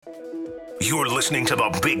You're listening to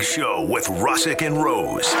The Big Show with Russick and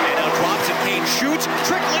Rose. And now drops it, Kane shoots,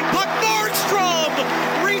 trickling puck, Nordstrom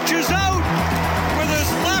reaches out with his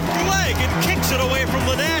left leg and kicks it away from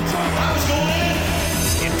the net.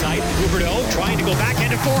 In tight, Huberdeau trying to go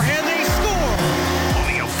backhand and forehand, they score! On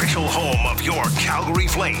the official home of your Calgary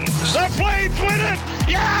Flames. The Flames win it!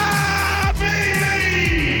 Yeah,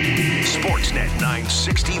 baby! Sportsnet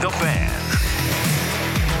 960 The Fan.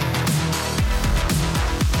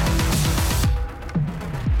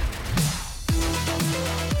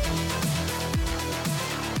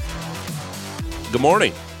 Good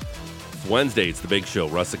morning. It's Wednesday. It's The Big Show.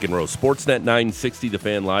 Russick and Rose. Sportsnet 960, The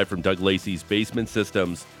Fan, live from Doug Lacey's Basement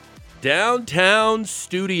Systems downtown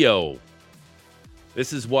studio.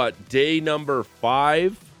 This is what, day number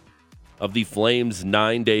 5 of the Flames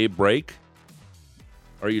 9-day break?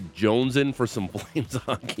 Are you jonesing for some Flames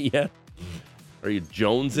hockey yet? Are you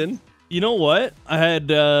jonesing? You know what? I had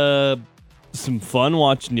some fun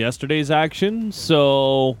watching yesterday's action,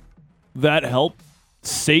 so that helped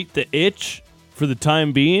sate the itch for the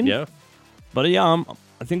time being. Yeah. But yeah,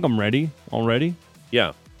 I think I'm ready already.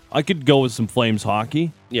 Yeah. I could go with some Flames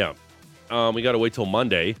hockey. Yeah. We got to wait till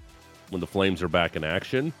Monday when the Flames are back in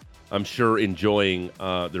action. I'm sure enjoying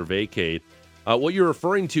their vacate. What you're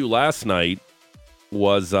referring to last night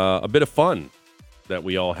was a bit of fun that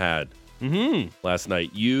we all had last night.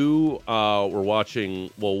 You were watching,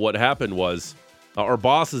 well, what happened was our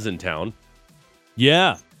boss is in town.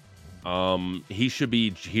 Yeah. He should be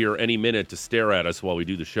here any minute to stare at us while we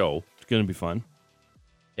do the show. It's going to be fun.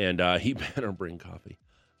 And he better bring coffee.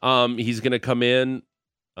 He's going to come in,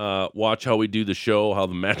 watch how we do the show, how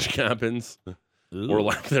the magic happens, or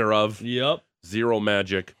lack thereof. Yep. Zero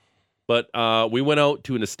magic. But we went out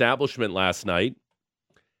to an establishment last night,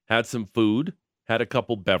 had some food, had a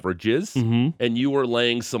couple beverages, and you were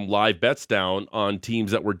laying some live bets down on teams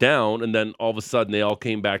that were down, and then all of a sudden they all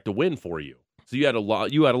came back to win for you. So you had a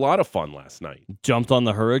lot of fun last night. Jumped on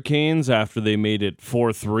the Hurricanes after they made it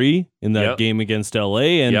 4-3 in that game against LA.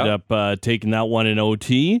 Ended up taking that one in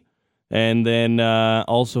OT. And then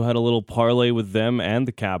also had a little parlay with them and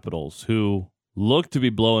the Capitals, who looked to be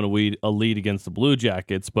blowing a lead against the Blue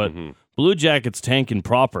Jackets. But Blue Jackets tanking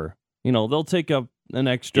proper. You know, they'll take an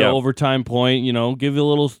extra overtime point, you know, give you a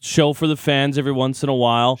little show for the fans every once in a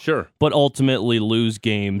while. Sure. But ultimately lose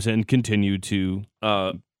games and continue to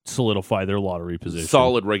solidify their lottery position.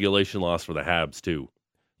 Solid regulation loss for the Habs, too.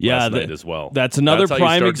 Last night as well. That's another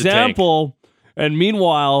prime example. And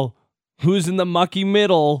meanwhile, who's in the mucky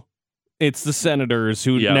middle? It's the Senators,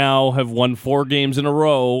 who now have won 4 games in a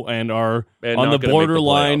row and are on the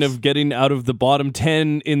borderline of getting out of the bottom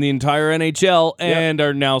 10 in the entire NHL and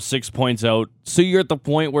are now 6 points out. So you're at the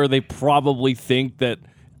point where they probably think that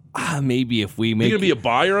maybe if we make... You're going to be a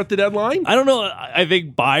buyer at the deadline? I don't know. I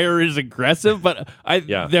think buyer is aggressive, but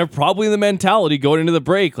they're probably in the mentality going into the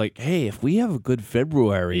break, like, hey, if we have a good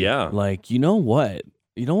February, like, you know what?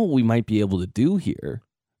 You know what we might be able to do here?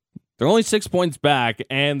 They're only 6 points back,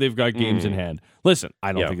 and they've got games in hand. Listen,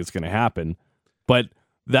 I don't think it's going to happen, but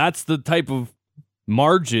that's the type of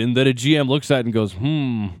margin that a GM looks at and goes,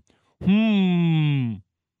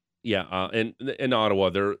 Yeah, and in Ottawa,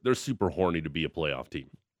 they're super horny to be a playoff team.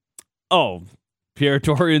 Oh, Pierre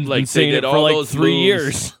Torian's been saying it for like 3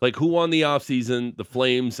 years. Like, who won the offseason? The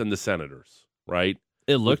Flames and the Senators, right?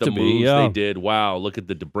 It looked the to moves be, they did. Wow, look at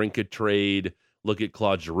the DeBrincat trade. Look at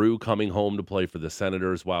Claude Giroux coming home to play for the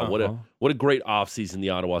Senators. Wow, what a great offseason the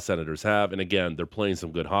Ottawa Senators have. And again, they're playing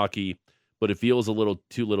some good hockey, but it feels a little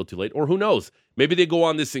too late. Or who knows? Maybe they go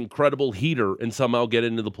on this incredible heater and somehow get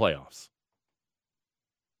into the playoffs.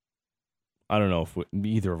 I don't know if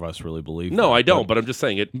either of us really believe No, that, I don't, but I'm just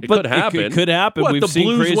saying it could happen. It could happen. What, We've the seen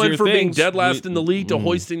Blues went from being things. dead last in the league to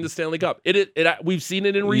hoisting the Stanley Cup. We've seen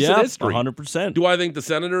it in recent history. 100%. Do I think the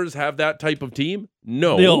Senators have that type of team?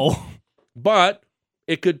 No. But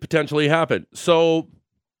it could potentially happen. So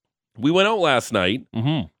we went out last night,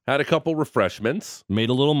 had a couple refreshments. Made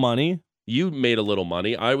a little money. You made a little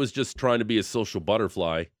money. I was just trying to be a social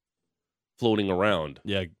butterfly floating around.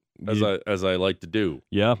 Yeah. As I like to do.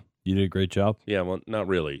 Yeah. You did a great job. Yeah, well, not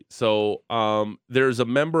really. So there's a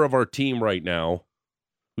member of our team right now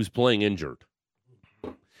who's playing injured.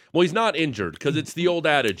 Well, he's not injured because it's the old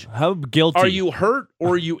adage. How guilty. Are you hurt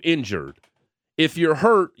or are you injured? If you're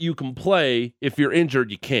hurt, you can play. If you're injured,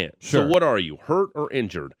 you can't. Sure. So what are you, hurt or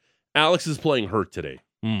injured? Alex is playing hurt today.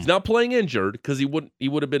 He's not playing injured because he would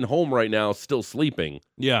have been home right now still sleeping.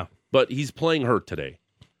 Yeah. But he's playing hurt today.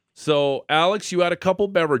 So, Alex, you had a couple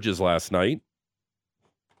beverages last night.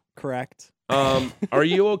 Correct. Are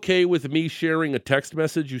you okay with me sharing a text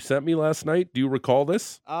message you sent me last night? Do you recall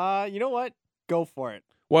this? You know what? Go for it.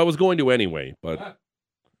 Well, I was going to anyway, but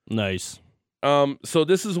Nice. so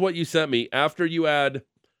this is what you sent me after you had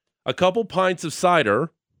a couple pints of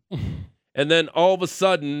cider, and then all of a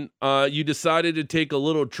sudden, you decided to take a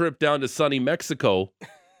little trip down to sunny Mexico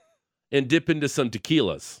and dip into some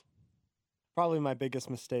tequilas. Probably my biggest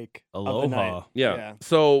mistake. Of the Aloha. night. Yeah.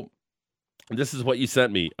 So this is what you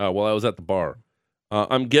sent me while I was at the bar.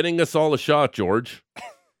 I'm getting us all a shot, George.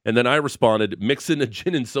 And then I responded, mix in a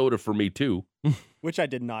gin and soda for me too. Which I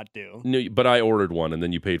did not do. No, but I ordered one, and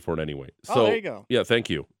then you paid for it anyway. So there you go. Yeah, thank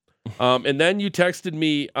you. And then you texted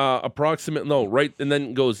me and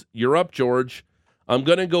then goes, "You're up, George. I'm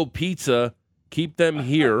gonna go pizza. Keep them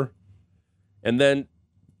here." And then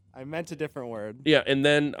I meant a different word. yeah, and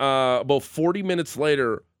then about 40 minutes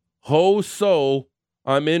later,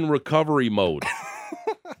 I'm in recovery mode.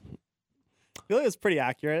 I feel like it's pretty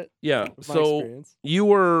accurate. Yeah. With my So experience. you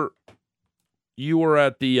were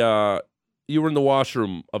at the you were in the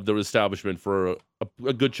washroom of the establishment for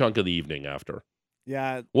a good chunk of the evening after.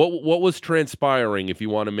 Yeah. What was transpiring, if you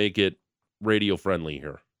want to make it radio friendly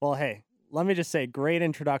here? Well, hey, let me just say, great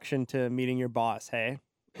introduction to meeting your boss. Hey,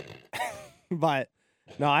 but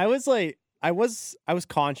no, I was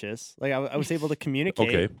conscious. Like I was able to communicate.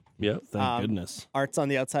 Okay. Yeah. Thank goodness. Art's on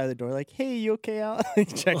the outside of the door, like, "Hey, you okay, Al?"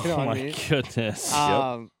 Checking Oh on my me. goodness.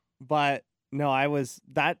 But no,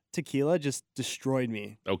 that tequila just destroyed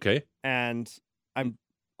me. Okay. And I'm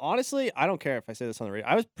honestly, I don't care if I say this on the radio.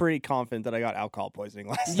 I was pretty confident that I got alcohol poisoning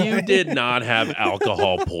last night. You did not have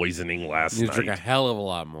alcohol poisoning last You night. drink a hell of a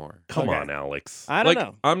lot more. Come Okay. on, Alex. I don't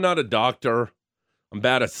know. I'm not a doctor. I'm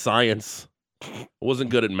bad at science. I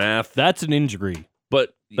wasn't good at math. That's an injury.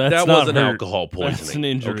 But That's that not wasn't hurt. alcohol poisoning. That's an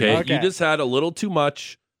injury. Okay? Okay. You just had a little too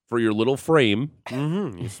much for your little frame,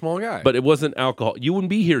 Mm-hmm. You're a small guy. but it wasn't alcohol. You wouldn't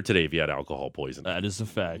be here today if you had alcohol poisoning. That is a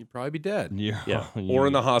fact. you'd probably be dead. Yeah. Or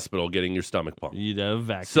in the hospital getting your stomach pumped. You'd have a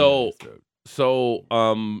vacuum. So, down his So,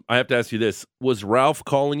 throat. I have to ask you this. Was Ralph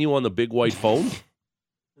calling you on the big white phone?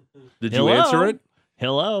 Did you Hello? answer it?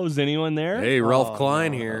 Hello, is anyone there? Hey, Ralph Oh,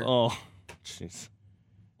 Klein no. here. Oh, jeez.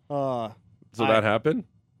 So that happened?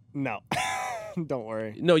 No, don't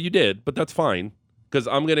worry. No, you did, but that's fine because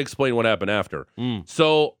I'm going to explain what happened after. Mm.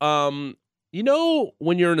 So, you know,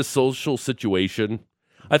 when you're in a social situation,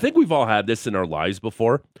 I think we've all had this in our lives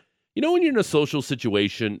before. You know, when you're in a social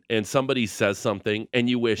situation and somebody says something and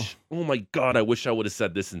you wish, oh my God, I wish I would have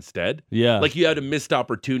said this instead. Yeah. Like you had a missed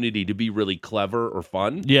opportunity to be really clever or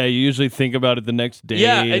fun. Yeah, you usually think about it the next day.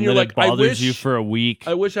 Yeah, and you're then like, it I bothers you wish- for a week.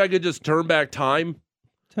 I wish I could just turn back time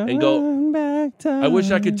and go, Turn back time. I wish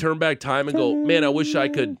I could turn back time and go, man, I wish I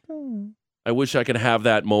could have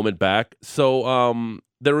that moment back. So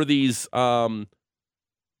there were these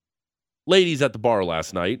ladies at the bar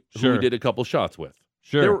last night who Sure. we did a couple shots with.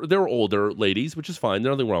 Sure. They were older ladies, which is fine.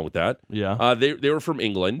 There's nothing wrong with that. Yeah. They were from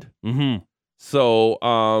England. Mm-hmm. So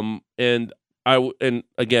and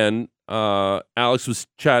again, Alex was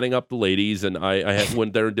chatting up the ladies, and I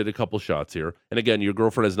went there and did a couple shots here. And again, your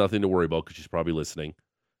girlfriend has nothing to worry about because she's probably listening.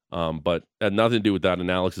 But had nothing to do with that. And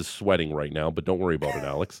Alex is sweating right now, but don't worry about it,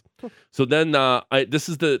 Alex. So then this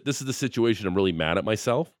is the situation. I'm really mad at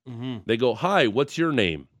myself. Mm-hmm. They go, "Hi, what's your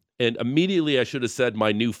name?" And immediately I should have said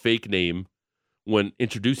my new fake name when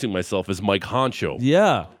introducing myself as Mike Honcho.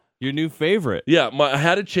 Yeah. Your new favorite. Yeah, I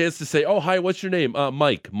had a chance to say, "Oh, hi, what's your name?"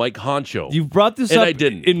 Mike Honcho. You've brought this And up I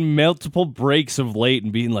didn't. in multiple breaks of late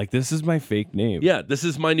and being like, this is my fake name. Yeah, this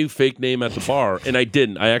is my new fake name at the bar, and I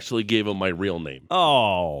didn't. I actually gave him my real name.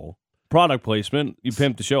 Oh. Product placement. You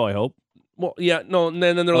pimped the show, I hope. Well, yeah, no, and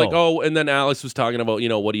then they're like, "Oh," and then Alex was talking about,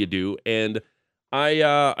 what do you do? And I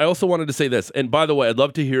also wanted to say this. And by the way, I'd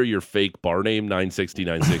love to hear your fake bar name,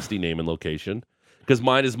 960 name and location, because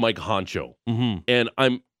mine is Mike Honcho. Mm-hmm. And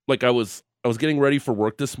I'm like, I was getting ready for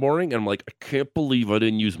work this morning, and I'm like, I can't believe I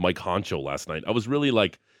didn't use Mike Honcho last night. I was really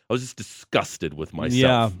like, I was just disgusted with myself.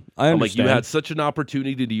 Yeah, I understand. I'm like, you had such an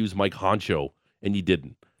opportunity to use Mike Honcho, and you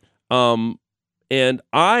didn't. And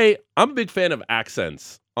I'm a big fan of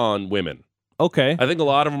accents on women. Okay. I think a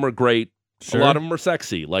lot of them are great. Sure. A lot of them are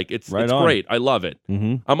sexy. Like it's Right on. great. I love it.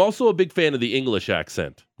 Mm-hmm. I'm also a big fan of the English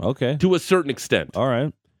accent Okay. to a certain extent All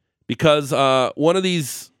right. because one of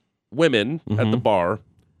these women at the Mhm. bar,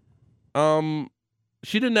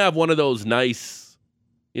 she didn't have one of those nice,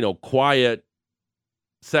 quiet,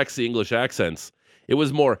 sexy English accents. It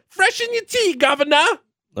was more freshen your tea, governor.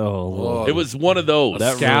 Oh, Lord. It was one of those. That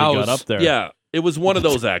really Scouse. got up there. Yeah, it was one of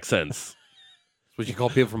those accents. That's what you call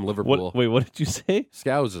people from Liverpool. What did you say?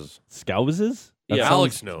 Scouses. Scouses? That Yeah. sounds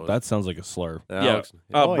Alex like- knows. That sounds like a slur. Alex.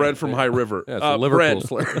 Oh, Brent yeah. from High River. Yeah, it's a Liverpool Brent,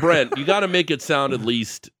 slur. Brent, you got to make it sound at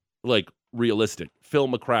least like realistic. Phil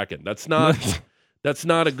McCracken. That's not That's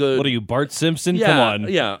not a good. What are you, Bart Simpson? Yeah, Come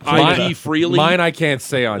on. yeah. Mine- IP freely. Mine I can't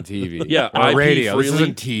say on TV. Yeah, on IP radio. This freely.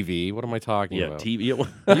 isn't TV. What am I talking Yeah, about? TV. You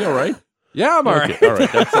all right? Yeah, I'm all right. Okay, all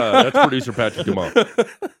right. That's producer Patrick Dumont.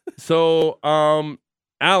 So,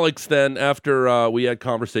 Alex, then after we had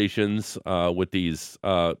conversations with these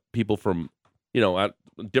people from, a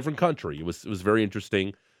different country, it was very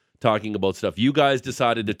interesting talking about stuff. You guys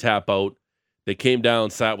decided to tap out. They came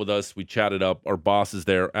down, sat with us. We chatted up. Our boss is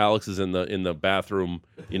there. Alex is in the bathroom,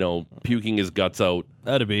 puking his guts out.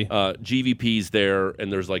 That'd be. GVP's there,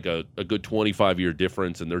 and there's like a good 25-year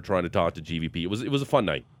difference, and they're trying to talk to GVP. It was a fun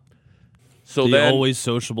night. So the then, always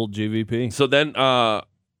sociable GVP. So then,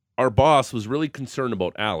 our boss was really concerned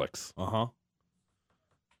about Alex. Uh-huh.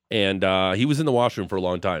 And he was in the washroom for a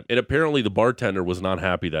long time. And apparently the bartender was not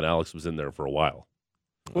happy that Alex was in there for a while.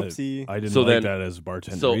 Whoopsie. I didn't So like then- that as a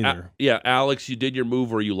bartender So, either. Alex, you did your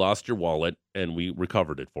move where you lost your wallet, and we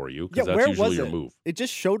recovered it for you, Yeah, because that's where usually was your it? move. It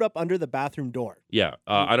just showed up under the bathroom door. Yeah.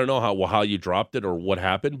 I don't know how you dropped it or what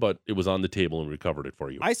happened, but it was on the table and we recovered it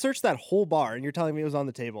for you. I searched that whole bar, and you're telling me it was on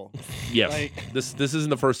the table. Yes. like- This isn't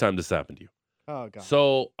the first time this happened to you. Oh, God.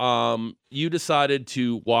 So you decided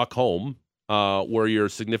to walk home where your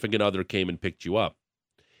significant other came and picked you up.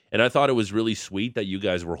 And I thought it was really sweet that you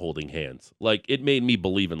guys were holding hands. Like, it made me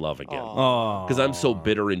believe in love again. Oh. Because I'm so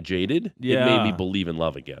bitter and jaded, it made Yeah. me believe in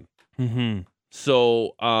love again. Mm-hmm.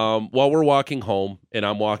 So while we're walking home, and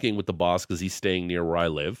I'm walking with the boss because he's staying near where I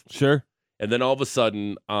live, Sure. and then all of a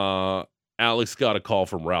sudden, Alex got a call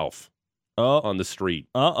from Ralph Oh. on the street,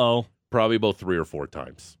 Uh-oh. probably about 3 or 4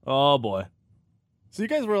 times. Oh, boy. So you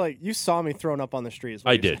guys were like, you saw me thrown up on the street. is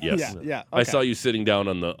what I you're did, saying. yes. Yeah. I okay. saw you sitting down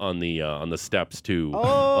on the steps too, near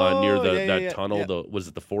Oh, that yeah, tunnel. yeah. Was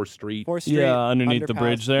it the 4th Street? 4th Street. Yeah, underneath the underpass.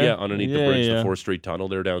 bridge there. Yeah, underneath the bridge, the 4th Street tunnel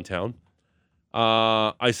there downtown.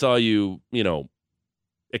 I saw you,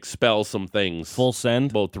 expel some things Full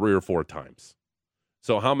send. about 3 or 4 times.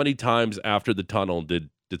 So how many times after the tunnel did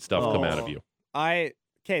stuff come out of you?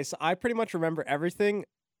 So I pretty much remember everything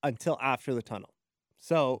until after the tunnel.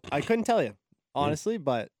 So I couldn't tell you, honestly,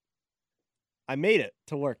 but I made it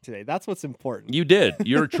to work today. That's what's important. You did.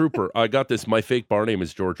 You're a trooper. I got this. My fake bar name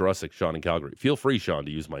is George Russick, Sean in Calgary. Feel free, Sean,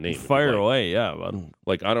 to use my name. if you'd Fire like. away, yeah. But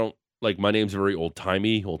Like, I don't, like, my name's very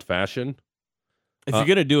old-timey, old-fashioned. if you're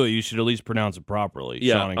going to do it, you should at least pronounce it properly.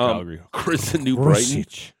 Yeah, Sean in Calgary. Chris in New Brighton.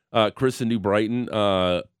 Rosich. Chris in New Brighton.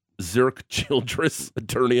 Zirk Childress,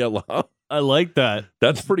 attorney at law. I like that.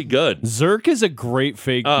 That's pretty good. Zirk is a great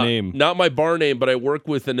fake name. Not my bar name, but I work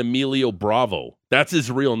with an Emilio Bravo. That's his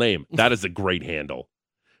real name. That is a great handle.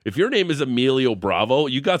 If your name is Emilio Bravo,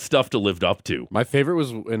 you got stuff to live up to. My favorite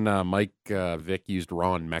was when Mike Vick used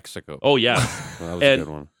Ron Mexico. Oh, yeah. That was and- a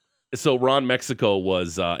good one. So Ron Mexico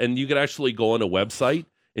was, and you could actually go on a website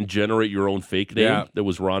and generate your own fake name that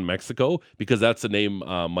was Ron Mexico, because that's the name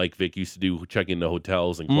Mike Vick used to do checking into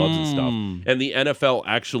hotels and clubs and stuff. And the NFL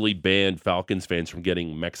actually banned Falcons fans from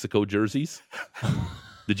getting Mexico jerseys.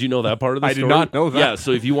 Did you know that part of the I story? did not know that. Yeah,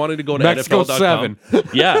 so if you wanted to go to Mexico NFL.com. 7.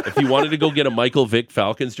 Yeah, if you wanted to go get a Michael Vick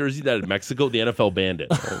Falcons jersey that in Mexico, the NFL banned it.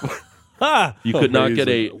 Ah, You could not get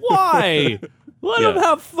a... why? Let Yeah. them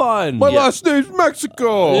have fun. My last name's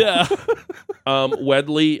Mexico. yeah.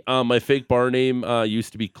 Wedley, my fake bar name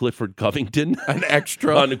used to be Clifford Covington An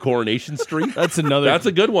extra. on Coronation Street. That's another. That's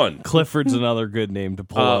a good one. Clifford's another good name to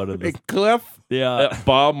pull out of Hey, this. Cliff. Yeah.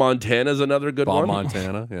 Bob Montana's another good Bob one.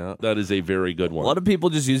 Montana. Yeah. That is a very good A one. lot of people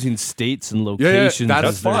just using states and yeah, locations that's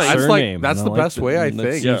as their fine. That's like- surname. that's and the I like best way, I that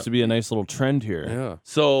think. seems Yeah. to be a nice little trend here. Yeah.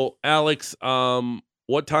 So, Alex,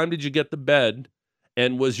 what time did you get to bed?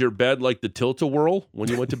 And was your bed like the tilt-a-whirl when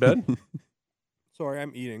you went to bed? Sorry,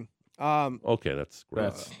 I'm eating. Okay, that's great.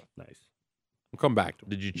 That's nice. We'll come back to it.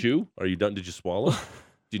 Did you chew? Are you done? Did you swallow? Do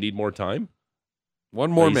you need more time?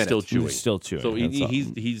 One Or more he's minute. still chewing. He's still chewing. So That's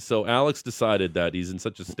all. so Alex decided that he's in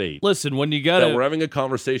such a state Listen, when you got that we're to having a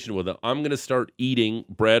conversation with him. I'm going to start eating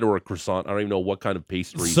bread or a croissant. I don't even know what kind of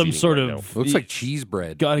pastry. he's some eating sort right of Looks like cheese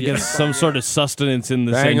bread. got to get some sort of sustenance in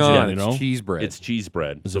this Hang engine, on. you know? It's cheese bread. It's cheese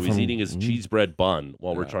bread. Is So it he's from- eating his cheese bread bun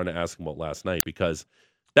while we're Yeah. trying to ask him about last night, because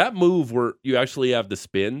that move where you actually have the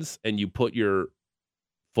spins and you put your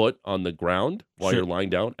foot on the ground while Sure. you're lying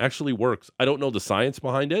down actually works. I don't know the science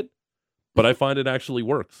behind it, but I find it actually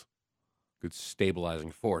works. Good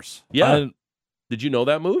stabilizing force. Yeah. Did you know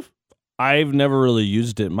that move? I've never really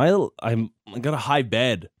used it. I got a high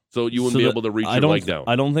bed. So you wouldn't So be that able to reach I your don't leg down.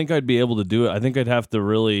 I don't think I'd be able to do it. I think I'd have to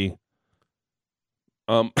really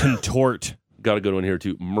contort got a good one here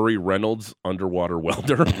too. Murray Reynolds, underwater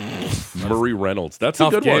welder. Murray Reynolds. That's a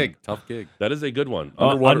good one. Tough gig. That is a good one.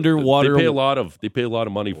 Underwater. They pay a lot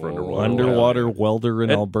of money for underwater. Underwater welder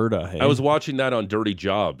in Alberta. Hey? I was watching that on Dirty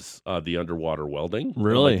Jobs, the underwater welding.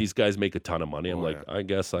 Really? Like, these guys make a ton of money. I'm like, I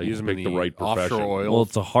guess I Use them in picked the right offshore profession. oil. Well,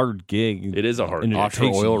 it's a hard gig. It is a hard and gig. it Offshore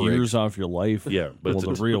takes oil years rigs. off your life. Yeah, but well,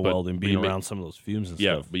 it's the real but welding being you make- around some of those fumes and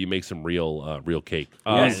Yeah, stuff. but you make some real cake.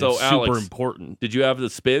 Yeah, So it's Alex, super important. did you have the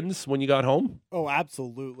spins when you got home? Oh,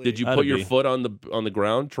 absolutely. Did you That'd put your be. foot on the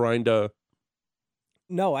ground trying to?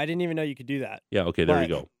 No, I didn't even know you could do that. Yeah. Okay. There you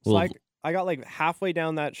But- go. So Well- I got like halfway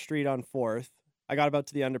down that street on 4th. I got about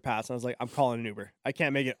to the underpass and I was like, I'm calling an Uber. I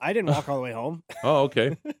can't make it. I didn't walk all the way home. Oh,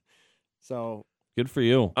 okay. So Good for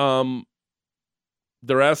you.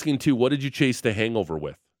 They're asking too. What did you chase the hangover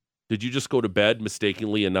with? Did you just go to bed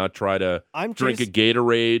mistakenly and not try to I'm drink a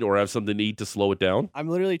Gatorade or have something to eat to slow it down? I'm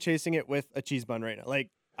literally chasing it with a cheese bun right now. Like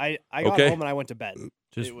I got Okay. home and I went to bed.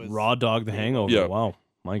 Just it was- raw dog the hangover. Yeah. Wow.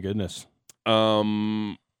 My goodness.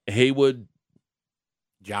 Haywood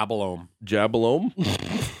Jabalome.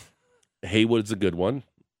 Jabalome. Haywood's a good one.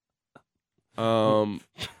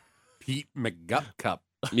 Pete McGutt Cup.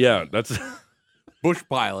 Yeah, that's Bush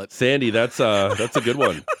pilot. Sandy. That's a good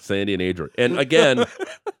one. Sandy and Adrian. And again,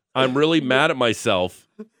 I'm really mad at myself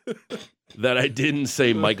that I didn't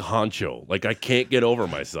say Mike Honcho. Like I can't get over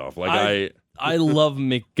myself. Like I love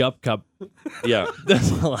McGup Cup. yeah, That's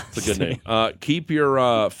the last it's a good name. Keep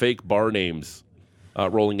your fake bar names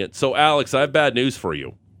rolling in. So Alex, I have bad news for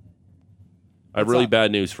you. I have really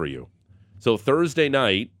bad news for you. So Thursday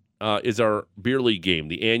night is our beer league game,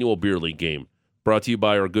 the annual beer league game, brought to you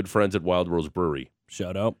by our good friends at Wild Rose Brewery.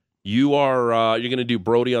 Shout out. You are you're going to do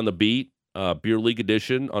Brody on the Beat beer league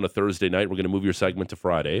edition on a Thursday night. We're going to move your segment to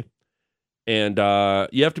Friday, and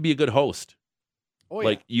you have to be a good host. Oh,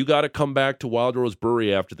 Like you got to come back to Wild Rose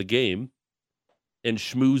Brewery after the game and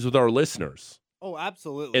schmooze with our listeners, Oh,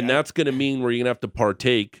 absolutely. and that's going to mean where you're going to have to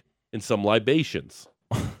partake in some libations.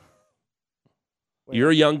 Wait.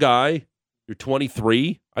 You're a young guy. You're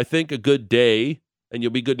 23. I think a good day, and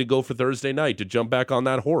you'll be good to go for Thursday night to jump back on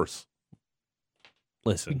that horse.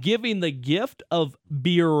 Listen. Giving the gift of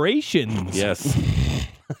beerations. Yes.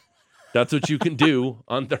 That's what you can do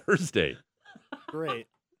on Thursday. great.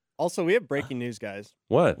 Also, we have breaking news, guys.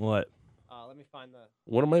 What? What? Let me find the.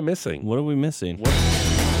 What am I missing? What are we missing?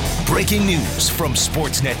 Breaking news from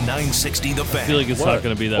Sportsnet 960 The Fan. I feel like it's What? not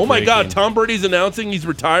going to be that. Oh my God! breaking. Tom Brady's announcing he's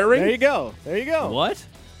retiring. There you go. There you go. What?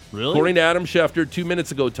 Really? According to Adam Schefter, 2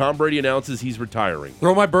 minutes ago, Tom Brady announces he's retiring.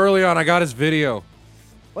 Throw my Burley on. I got his video.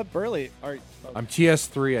 What Burley are? Oh, I'm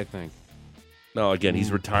TS3, I think. No, again,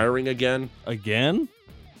 he's retiring again. Again?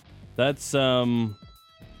 That's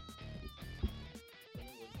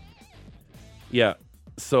Yeah.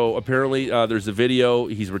 So apparently, there's a video.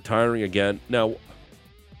 He's retiring again now.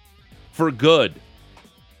 For good.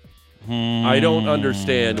 I don't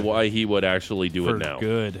understand why he would actually do for it now.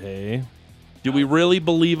 good. Hey. Do we really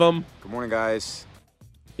believe him? Good morning, guys.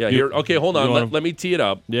 Yeah. You- Here. Okay. Hold you on. wanna- Let me tee it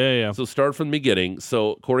up. Yeah. So start from the beginning.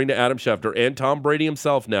 So according to Adam Schefter and Tom Brady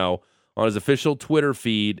himself now on his official Twitter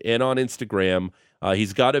feed and on Instagram,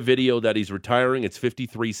 he's got a video that he's retiring. It's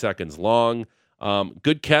 53 seconds long.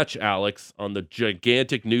 Good catch, Alex, on the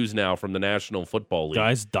gigantic news now from the National Football League.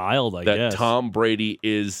 Guys dialed. I that guess. Tom Brady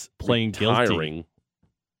is Playing guilty. retiring.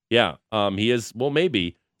 Yeah, he is. Well,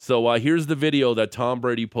 maybe. So here's the video that Tom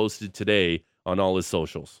Brady posted today on all his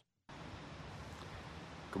socials.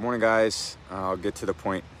 Good morning, guys. I'll get to the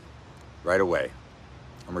point right away.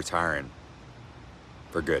 I'm retiring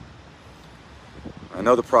for good. I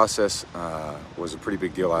know the process was a pretty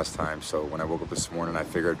big deal last time, so when I woke up this morning, I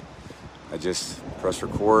figured I'd just press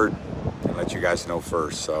record and let you guys know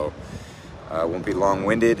first. So I won't be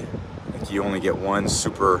long-winded. Like, you only get one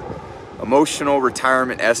super emotional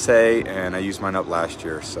retirement essay, and I used mine up last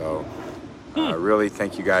year. So really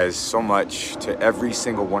thank you guys so much, to every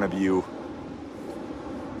single one of you,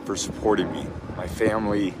 for supporting me, my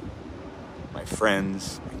family, my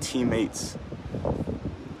friends, my teammates,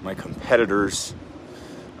 my competitors.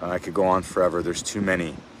 I could go on forever. There's too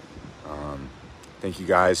many. Thank you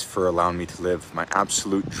guys for allowing me to live my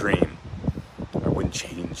absolute dream. I wouldn't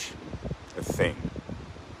change a thing.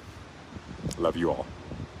 Love you all.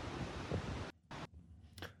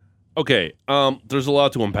 Okay, there's a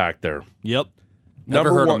lot to unpack there. Yep. Never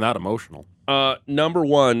Number heard one- him that emotional. Number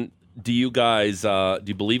one, do you guys do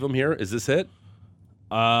you believe him here? Is this it?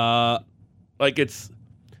 Like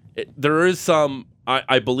there is some.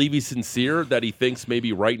 I believe he's sincere that he thinks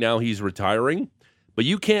maybe right now he's retiring, but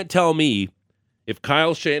you can't tell me if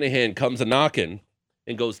Kyle Shanahan comes a knocking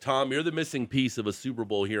and goes, Tom, you're the missing piece of a Super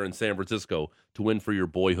Bowl here in San Francisco to win for your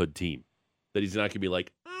boyhood team. that he's not going to be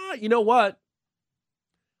like, you know what?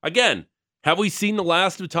 Again, have we seen the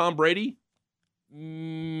last of Tom Brady?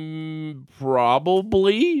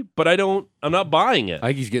 Probably, but I'm not buying it. I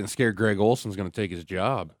think he's getting scared Greg Olson's going to take his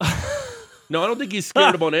job. No, I don't think he's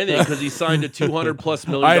scared about anything because he signed a $200+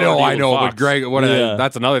 million I deal with know, Fox. but Greg,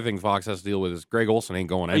 that's another thing Fox has to deal with is Greg Olson ain't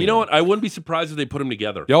going anywhere. You know what? I wouldn't be surprised if they put him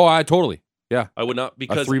together. Yo, I totally. Yeah. I would not,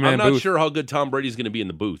 because I'm three-man not booth. sure how good Tom Brady's going to be in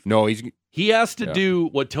the booth. No, He has to do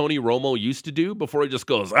what Tony Romo used to do before he just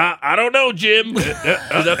goes, I don't know, Jim.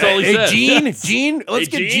 That's all he says. Gene, let's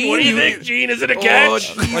get Gene. What do you think, Gene? Is it a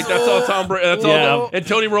catch? Like, that's all Tom Brady. That's all. And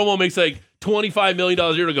Tony Romo makes like $25 million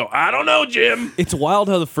a year to go, I don't know, Jim. It's wild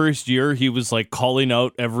how the first year he was like calling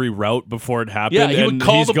out every route before it happened. Yeah, he would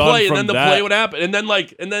call the play, and then the play would happen. And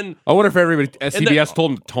then I wonder if everybody at CBS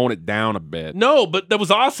told him to tone it down a bit. No, but that was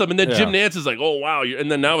awesome. And then Jim Nantz is like, oh, wow.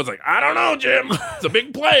 And then now it's like, I don't know, Jim. It's a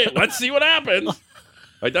big play. Let's see what happens.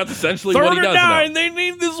 Like, that's essentially what he does now. They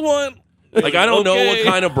need this one. Like, I don't know what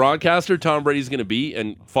kind of broadcaster Tom Brady's going to be,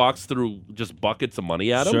 and Fox threw just buckets of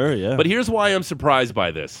money at him. Sure, yeah. But here's why I'm surprised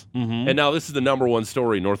by this. Mm-hmm. And now this is the number one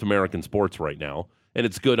story in North American sports right now, and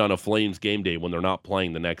it's good on a Flames game day when they're not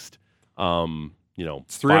playing the next, It's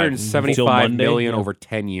 $375 million yeah. over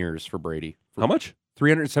 10 years for Brady. How much?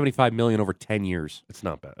 $375 million over 10 years. It's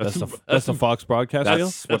not bad. That's the Fox broadcast deal?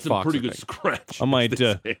 That's a Fox pretty is good thinking. scratch. I might.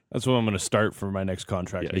 That's what I'm going to start for my next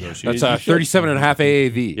contract negotiation. That's 37.5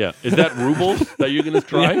 AAV. Yeah. Is that rubles that you're going to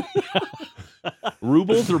try?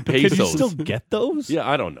 Rubles or pesos? Can you still get those? Yeah,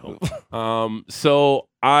 I don't know. So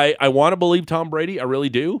I want to believe Tom Brady. I really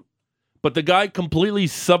do. But the guy completely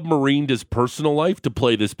submarined his personal life to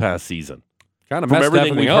play this past season. Kind of From messed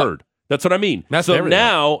everything we've up. heard. That's what I mean. Messed so everything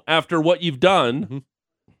now, after what you've done,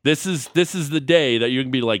 this is the day that you're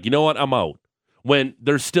going to be like, you know what? I'm out. When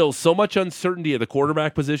there's still so much uncertainty at the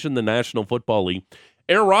quarterback position in the National Football League.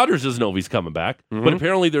 Aaron Rodgers doesn't know if he's coming back, but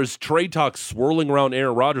apparently there's trade talk swirling around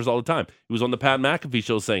Aaron Rodgers all the time. He was on the Pat McAfee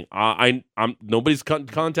show saying, I'm nobody's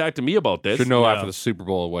contacting me about this. Should know after the Super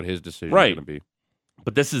Bowl what his decision is Right. going to be.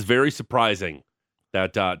 But this is very surprising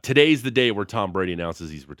that today's the day where Tom Brady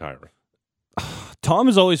announces he's retiring. Tom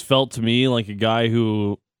has always felt to me like a guy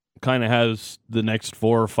who kind of has the next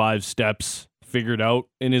 4 or 5 steps figured out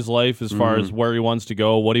in his life as far as where he wants to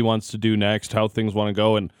go, what he wants to do next, how things want to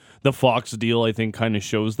go. And the Fox deal, I think, kind of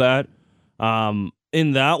shows that.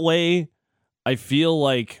 In that way, I feel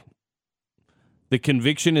like the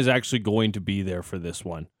conviction is actually going to be there for this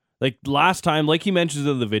one. Like last time, like he mentions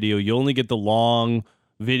in the video, you only get the long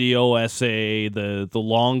video essay, the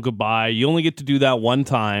long goodbye. You only get to do that one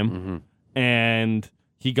time. And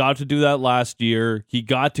he got to do that last year. He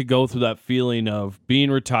got to go through that feeling of being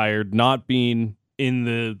retired, not being in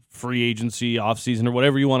the free agency offseason or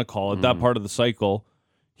whatever you want to call it, that part of the cycle.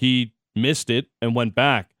 He missed it and went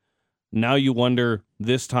back. Now you wonder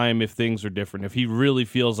this time if things are different, if he really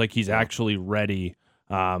feels like he's actually ready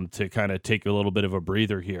to kind of take a little bit of a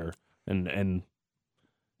breather here and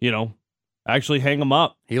actually hang him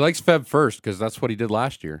up. He likes Feb 1st because that's what he did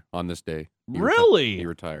last year on this day. Really? He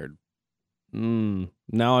retired.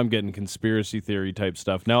 Now I'm getting conspiracy theory type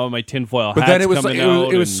stuff. Now my tinfoil But hat's then it was coming like,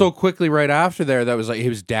 out it was so quickly right after there that was like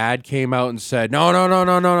his dad came out and said, no,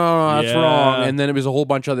 that's Yeah. wrong. And then it was a whole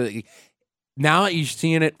bunch of other. Now you're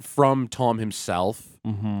seeing it from Tom himself.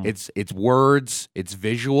 It's words, it's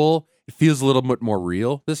visual. It feels a little bit more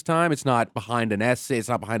real this time. It's not behind an essay. It's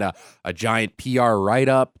not behind a giant PR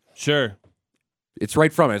write-up. Sure. It's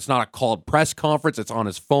right from it. It's not a called press conference. It's on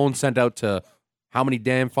his phone sent out to how many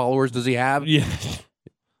damn followers does he have? Yeah.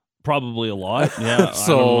 Probably a lot. Yeah.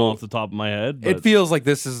 So, I don't know off the top of my head. But It feels like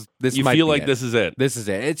this You might feel be like it. this is it. This is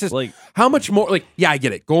it. It's just like how much more? Like, yeah, I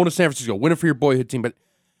get it. Going to San Francisco, winning for your boyhood team, but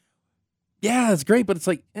yeah, that's great. But it's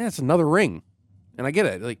like, it's another ring, and I get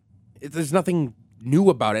it. Like, there's nothing new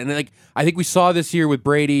about it. And like, I think we saw this year with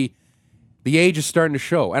Brady, the age is starting to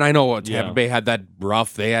show. And I know Tampa Bay had that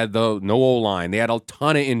rough. They had the no O-line. They had a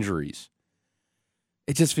ton of injuries.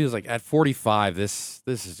 It just feels like at 45, this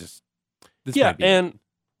is just might be it.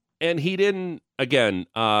 and he didn't again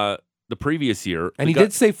the previous year, And he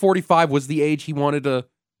did say 45 was the age he wanted to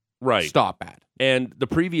stop at. And the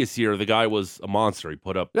previous year, the guy was a monster. He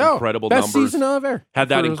put up No, incredible best numbers. season ever. Had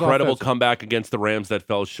that for his incredible offense. comeback against the Rams that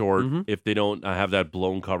fell short. If they don't have that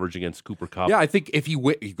blown coverage against Cooper Kupp. Yeah, I think if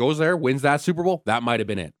he goes there, wins that Super Bowl, that might have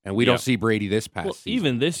been it. And we don't see Brady this past well, season.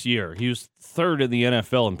 even this year, he was third in the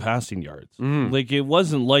NFL in passing yards. Like it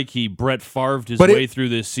wasn't like he Brett Favre'd his way through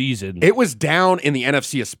this season. It was down in the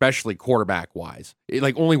NFC, especially quarterback-wise.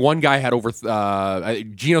 Like only one guy had over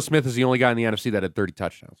Geno Smith is the only guy in the NFC that had 30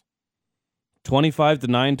 touchdowns.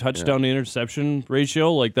 25-9 touchdown to interception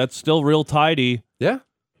ratio. Like that's still real tidy. Yeah.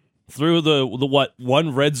 threw the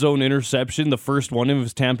one red zone interception, the first one of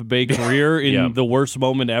his Tampa Bay career in the worst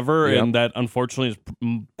moment ever, and that unfortunately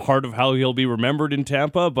is part of how he'll be remembered in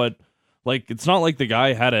Tampa. But like, it's not like the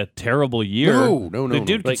guy had a terrible year. No. The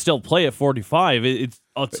dude could still play at 45. It's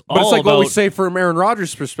like what we say from Aaron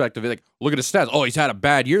Rodgers' perspective. Like, look at his stats. Oh, he's had a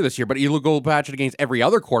bad year this year, but you go patch it against every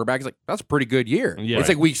other quarterback. He's like, that's a pretty good year. Yeah. It's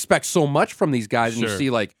like we expect so much from these guys, and you see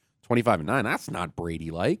like 25-9. That's not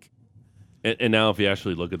Brady-like. And now, if you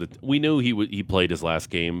actually look at we knew he played his last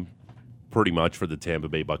game pretty much for the Tampa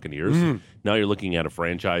Bay Buccaneers. Now you're looking at a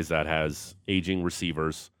franchise that has aging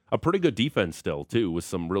receivers, a pretty good defense still too, with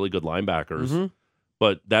some really good linebackers.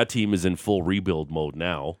 But that team is in full rebuild mode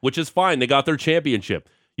now, which is fine. They got their championship.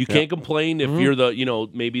 You can't complain if you're the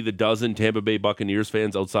maybe the dozen Tampa Bay Buccaneers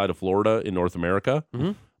fans outside of Florida in North America.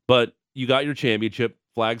 But you got your championship.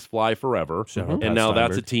 Flags fly forever. And now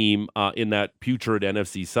that's a team in that putrid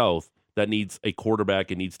NFC South that needs a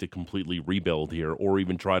quarterback and needs to completely rebuild here, or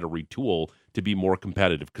even try to retool to be more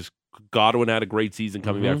competitive. Because Godwin had a great season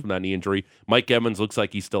coming back from that knee injury. Mike Evans looks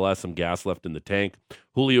like he still has some gas left in the tank.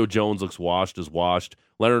 Julio Jones looks washed.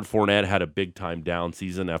 Leonard Fournette had a big-time down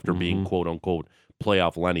season after being quote-unquote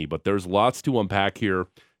playoff Lenny. But there's lots to unpack here.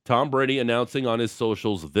 Tom Brady announcing on his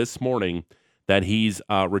socials this morning that he's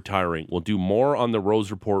retiring. We'll do more on the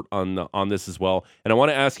Rose Report on this as well. And I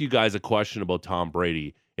want to ask you guys a question about Tom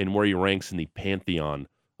Brady and where he ranks in the pantheon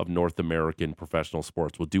of North American professional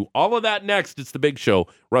sports. We'll do all of that next. It's the Big Show.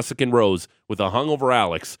 Russick and Rose with a hungover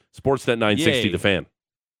Alex. Sportsnet 960, The Fan.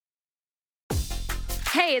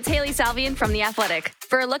 Hey, it's Haley Salvian from The Athletic.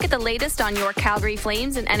 For a look at the latest on your Calgary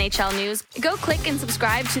Flames and NHL news, go click and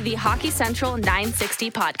subscribe to the Hockey Central 960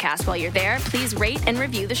 podcast. While you're there, please rate and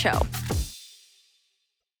review the show.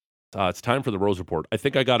 It's time for the Rose Report. I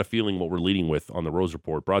think I got a feeling what we're leading with on the Rose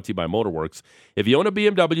Report, brought to you by Motorworks. If you own a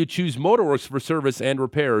BMW, choose Motorworks for service and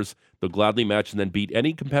repairs. They'll gladly match and then beat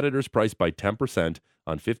any competitor's price by 10%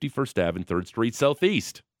 on 51st Ave and 3rd Street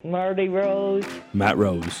Southeast. Marty Rose. Matt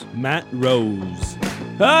Rose.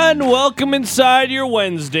 And welcome inside your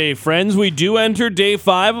Wednesday, friends. We do enter day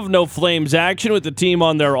 5 of No Flames action with the team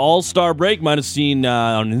on their all-star break. Might have seen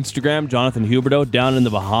on Instagram, Jonathan Huberdeau down in the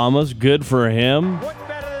Bahamas. Good for him.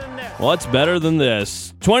 What's better than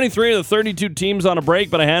this? 23 of the 32 teams on a break,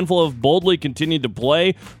 but a handful have boldly continued to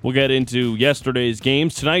play. We'll get into yesterday's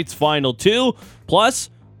games, tonight's final 2, plus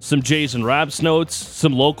some Jason Raps notes,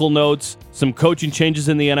 some local notes, some coaching changes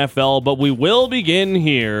in the NFL, but we will begin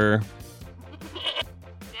here.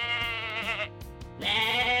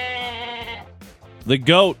 The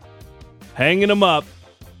GOAT, hanging him up.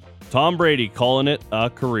 Tom Brady calling it a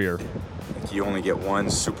career. You only get one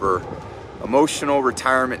super emotional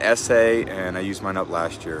retirement essay, and I used mine up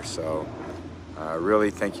last year. So really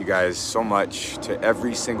thank you guys so much, to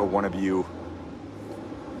every single one of you,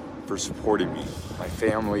 for supporting me, my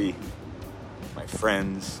family, my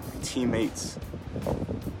friends, my teammates,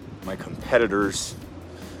 my competitors.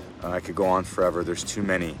 I could go on forever. There's too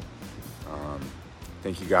many.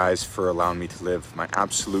 Thank you guys for allowing me to live my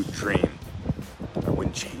absolute dream. I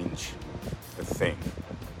wouldn't change a thing.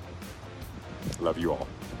 Love you all.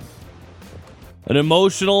 An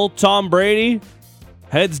emotional Tom Brady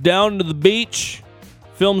heads down to the beach,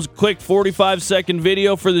 films a quick 45-second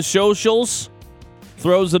video for the socials,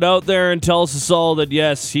 throws it out there and tells us all that,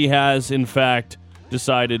 yes, he has, in fact,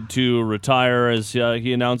 decided to retire, as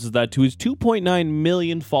he announces that to his 2.9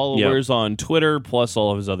 million followers on Twitter, plus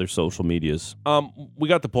all of his other social medias. We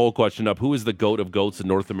got the poll question up. Who is the GOAT of GOATs in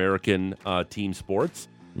North American team sports?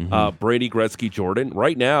 Brady, Gretzky, Jordan.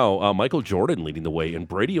 Right now, Michael Jordan leading the way, and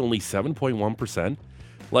Brady only 7.1%.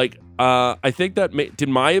 I think that, in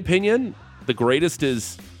my opinion, the greatest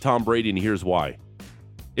is Tom Brady, and here's why.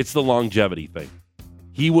 It's the longevity thing.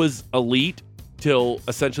 He was elite till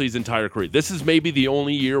essentially his entire career. This is maybe the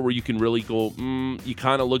only year where you can really go, you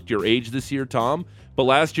kind of looked your age this year, Tom. But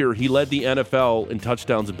last year, he led the NFL in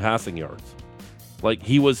touchdowns and passing yards.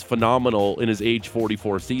 He was phenomenal in his age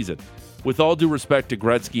 44 season. With all due respect to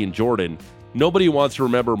Gretzky and Jordan, nobody wants to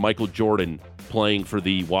remember Michael Jordan playing for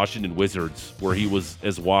the Washington Wizards, where he was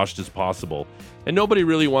as washed as possible. And nobody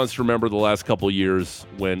really wants to remember the last couple of years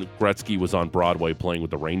when Gretzky was on Broadway playing with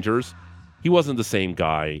the Rangers. He wasn't the same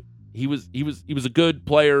guy. He was a good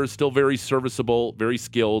player, still very serviceable, very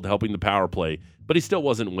skilled, helping the power play, but he still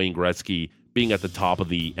wasn't Wayne Gretzky being at the top of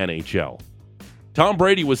the NHL. Tom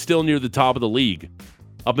Brady was still near the top of the league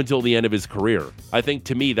up until the end of his career. I think,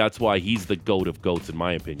 to me, that's why he's the GOAT of GOATs, in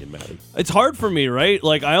my opinion, Matty. It's hard for me, right?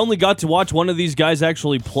 I only got to watch one of these guys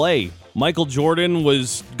actually play. Michael Jordan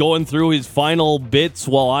was going through his final bits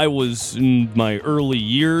while I was in my early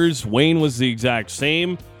years. Wayne was the exact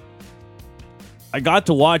same. I got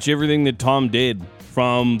to watch everything that Tom did,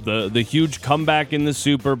 from the huge comeback in the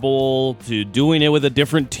Super Bowl to doing it with a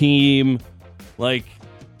different team. Like,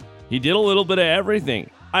 he did a little bit of everything.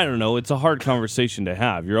 I don't know. It's a hard conversation to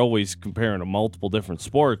have. You're always comparing to multiple different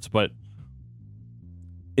sports, but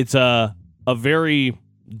it's a very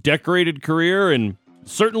decorated career and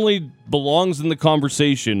certainly belongs in the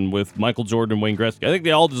conversation with Michael Jordan and Wayne Gretzky. I think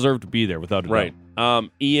they all deserve to be there without a doubt.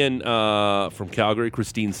 Ian from Calgary,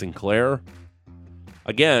 Christine Sinclair.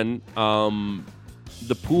 Again,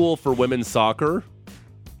 the pool for women's soccer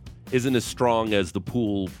isn't as strong as the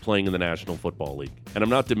pool playing in the National Football League. And I'm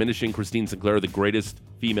not diminishing Christine Sinclair, the greatest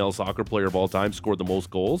female soccer player of all time, scored the most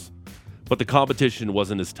goals. But the competition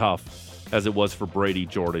wasn't as tough as it was for Brady,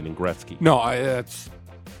 Jordan, and Gretzky. No, that's...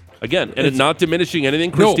 Again, and it's not diminishing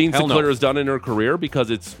anything Christine Sinclair has done in her career,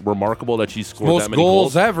 because it's remarkable that she's scored most that many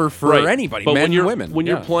goals ever for anybody, but men and women. When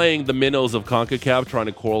you're playing the minnows of CONCACAF trying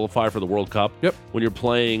to qualify for the World Cup, when you're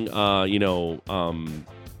playing,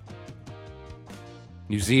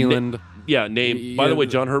 New Zealand. By the way,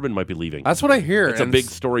 John Herman might be leaving. That's what I hear. It's a big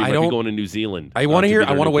story. He might be going to New Zealand. I want to hear.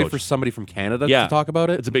 I want to wait for somebody from Canada to talk about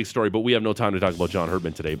it. It's a big story, but we have no time to talk about John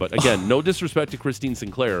Herman today. But again, no disrespect to Christine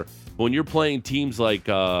Sinclair, but when you're playing teams like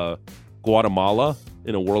Guatemala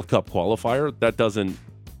in a World Cup qualifier, that doesn't.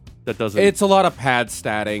 It's a lot of pad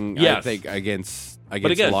statting. Yes. I think against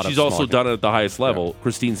but again, a lot she's of also done it at the highest level. Yeah.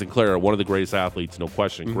 Christine Sinclair, one of the greatest athletes, no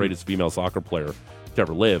question, greatest female soccer player to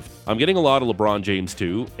ever live. I'm getting a lot of LeBron James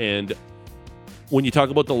too, and when you talk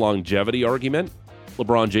about the longevity argument,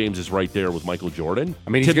 LeBron James is right there with Michael Jordan. I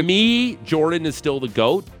mean, to me, Jordan is still the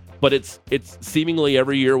GOAT, but it's seemingly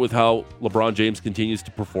every year with how LeBron James continues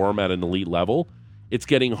to perform at an elite level, it's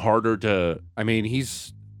getting harder to... I mean,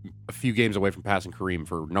 he's a few games away from passing Kareem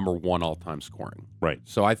for number one all-time scoring. Right.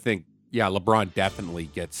 So I think, LeBron definitely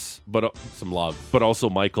gets some love. But also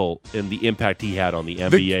Michael and the impact he had on the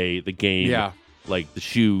NBA, the game. Yeah. Like the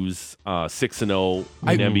shoes, 6-0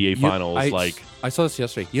 in NBA Finals. I saw this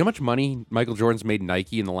yesterday. You know how much money Michael Jordan's made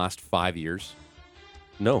Nike in the last 5 years?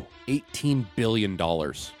 No. $18 billion.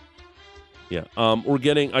 Yeah.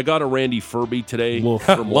 I got a Randy Furby today.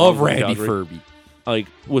 Love Randy Furby. Like,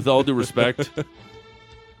 with all due respect,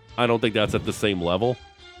 I don't think that's at the same level.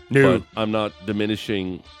 No. But I'm not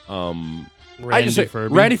diminishing Randy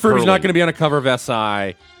Furby's not going to be on a cover of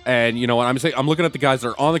SI. And you know what I'm saying? I'm looking at the guys that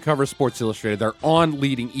are on the cover of Sports Illustrated. They're on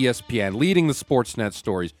leading ESPN, leading the Sportsnet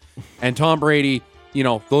stories. And Tom Brady,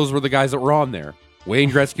 those were the guys that were on there. Wayne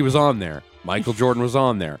Gretzky was on there. Michael Jordan was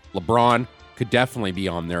on there. LeBron could definitely be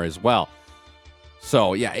on there as well.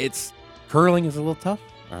 So, curling is a little tough.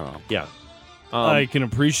 I don't know. Yeah. I can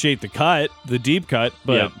appreciate the deep cut,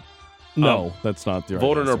 but no, that's not the right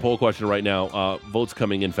vote on answer. our poll question right now. Votes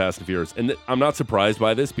coming in fast and furious. And I'm not surprised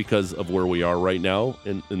by this because of where we are right now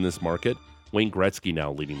in this market. Wayne Gretzky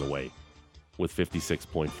now leading the way with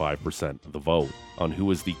 56.5% of the vote on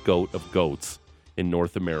who is the GOAT of GOATs in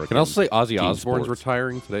North America. Can I also say Ozzy Osbourne's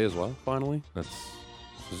retiring today as well, finally? This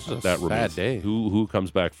is a sad day. Who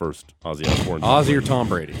comes back first? Ozzy Osbourne. Ozzy or Tom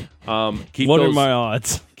Brady? What are my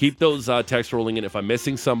odds? Keep those texts rolling in. If I'm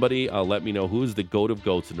missing somebody, let me know who is the GOAT of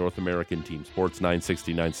GOATs in North American team. Sports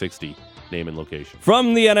 960, name and location.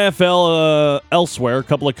 From the NFL elsewhere, a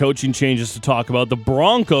couple of coaching changes to talk about. The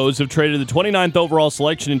Broncos have traded the 29th overall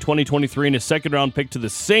selection in 2023 and a second-round pick to the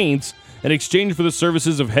Saints in exchange for the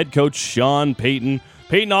services of head coach Sean Payton.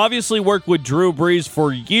 Payton obviously worked with Drew Brees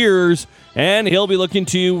for years, and he'll be looking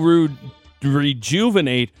to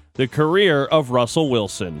rejuvenate the career of Russell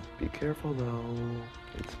Wilson. Be careful, though.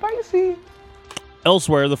 It's spicy.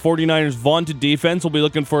 Elsewhere, the 49ers' vaunted defense will be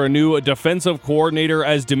looking for a new defensive coordinator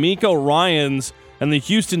as DeMeco Ryans and the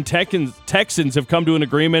Houston Texans have come to an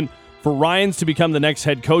agreement for Ryans to become the next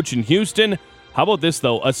head coach in Houston. How about this,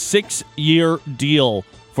 though? A 6-year deal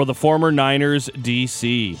for the former Niners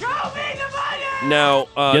DC. Now,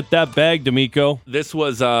 get that bag, DeMeco. This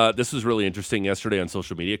was really interesting yesterday on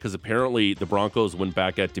social media because apparently the Broncos went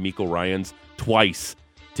back at DeMeco Ryans twice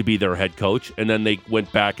to be their head coach, and then they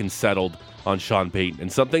went back and settled on Sean Payton.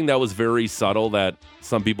 And something that was very subtle that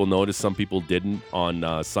some people noticed, some people didn't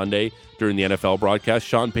on Sunday during the NFL broadcast,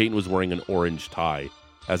 Sean Payton was wearing an orange tie,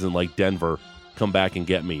 as in like Denver, come back and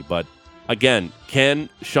get me. But again, can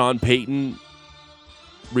Sean Payton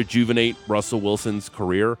rejuvenate Russell Wilson's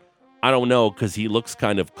career? I don't know because he looks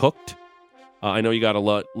kind of cooked. I know you got to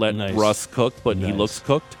let Russ cook, but he looks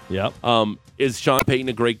cooked. Yep. Is Sean Payton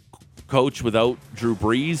a great coach without Drew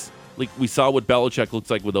Brees? Like we saw what Belichick looks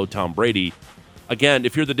like without Tom Brady. Again,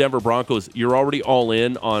 if you're the Denver Broncos, you're already all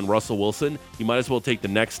in on Russell Wilson. You might as well take the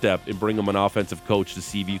next step and bring him an offensive coach to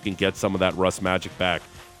see if you can get some of that Russ magic back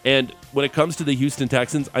And when it comes to the Houston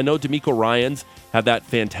Texans, I know DeMeco Ryans had that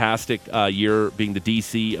fantastic year being the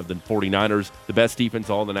DC of the 49ers, the best defense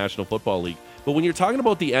all in the National Football League. But when you're talking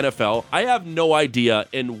about the NFL, I have no idea.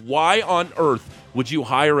 And why on earth would you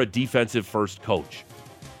hire a defensive-first coach?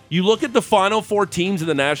 You look at the final 4 teams in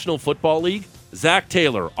the National Football League, Zach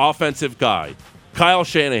Taylor, offensive guy. Kyle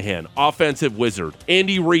Shanahan, offensive wizard.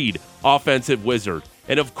 Andy Reid, offensive wizard.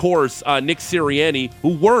 And, of course, Nick Sirianni, who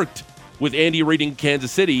worked with Andy Reid in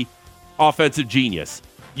Kansas City, offensive genius.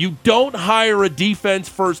 You don't hire a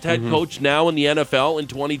defense-first head coach now in the NFL in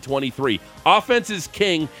 2023. Offense is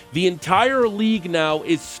king. The entire league now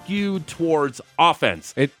is skewed towards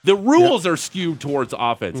offense. The rules are skewed towards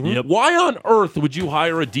offense. Why on earth would you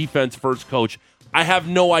hire a defense-first coach? I have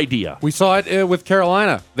no idea. We saw it with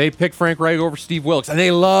Carolina. They picked Frank Reich over Steve Wilkes, and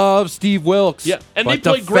they love Steve Wilkes. Yeah, and they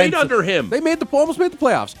played great under him. They almost made the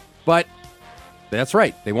playoffs, but that's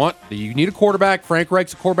right. You need a quarterback. Frank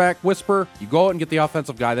Reich's a quarterback whisperer. You go out and get the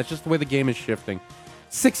offensive guy. That's just the way the game is shifting.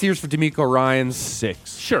 6 years for DeMeco Ryans.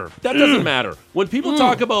 6. Sure, that doesn't matter. When people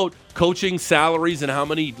talk about coaching salaries and how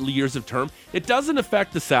many years of term, it doesn't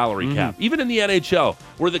affect the salary cap. Even in the NHL,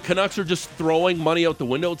 where the Canucks are just throwing money out the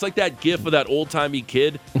window, it's like that gif of that old-timey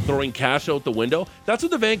kid throwing cash out the window. That's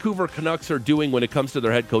what the Vancouver Canucks are doing when it comes to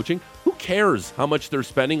their head coaching. Who cares how much they're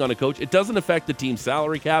spending on a coach? It doesn't affect the team's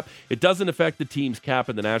salary cap. It doesn't affect the team's cap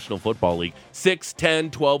in the National Football League. 6,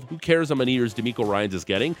 10, 12, who cares how many years DeMeco Ryans is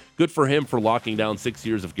getting? Good for him for locking down 6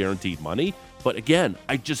 years of guaranteed money. But again,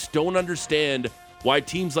 I just don't understand why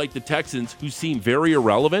teams like the Texans, who seem very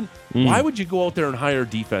irrelevant, why would you go out there and hire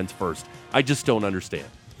defense first? I just don't understand.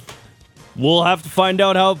 We'll have to find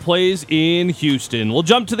out how it plays in Houston. We'll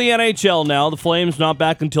jump to the NHL now. The Flames not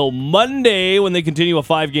back until Monday when they continue a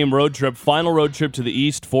 5-game road trip. Final road trip to the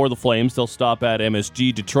East for the Flames. They'll stop at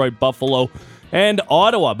MSG, Detroit, Buffalo, and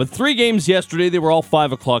Ottawa. But 3 games yesterday, they were all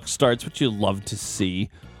 5 o'clock starts, which you love to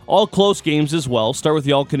see. All close games as well. Start with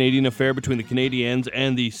the All-Canadian affair between the Canadiens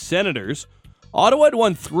and the Senators. Ottawa had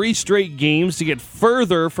won 3 straight games to get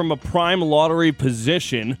further from a prime lottery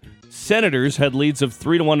position. Senators had leads of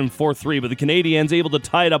 3-1 and 4-3, but the Canadiens able to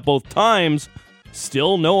tie it up both times.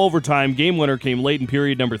 Still no overtime. Game winner came late in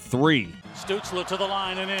period number 3. Stützle to the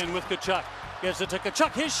line and in with Tkachuk. Gives it to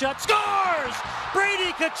Tkachuk. His shot scores!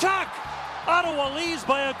 Brady Tkachuk! Ottawa leads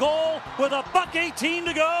by a goal with a $1:18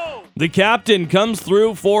 to go. The captain comes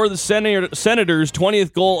through for the Senators'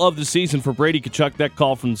 20th goal of the season for Brady Tkachuk. That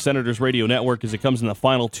call from the Senators radio network as it comes in the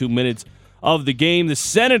final 2 minutes of the game. The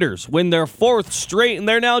Senators win their 4th straight, and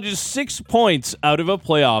they're now just 6 points out of a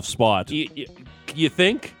playoff spot. You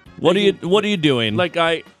think? What are you doing?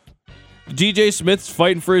 DJ Smith's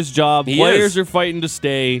fighting for his job. Players are fighting to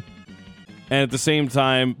stay, and at the same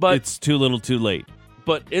time, it's too little, too late.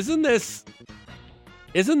 But isn't this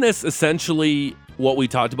essentially what we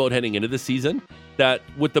talked about heading into the season? That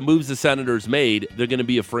with the moves the Senators made, they're going to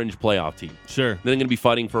be a fringe playoff team. Sure. They're going to be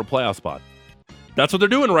fighting for a playoff spot. That's what they're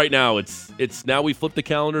doing right now. It's now we flip the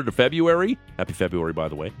calendar to February. Happy February, by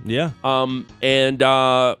the way. Yeah. And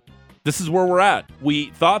this is where we're at. We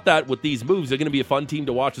thought that with these moves, they're going to be a fun team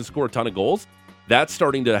to watch and score a ton of goals. That's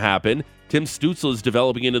starting to happen. Tim Stützle is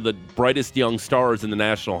developing into the brightest young stars in the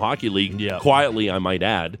National Hockey League. Yeah. Quietly, I might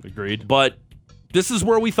add. Agreed. But this is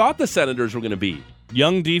where we thought the Senators were going to be.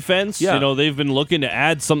 Young defense. Yeah. You know, they've been looking to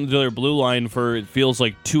add something to their blue line for, it feels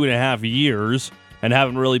like, 2.5 years and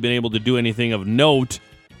haven't really been able to do anything of note.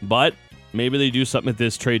 But maybe they do something at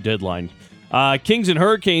this trade deadline. Kings and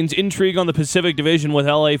Hurricanes, intrigue on the Pacific Division with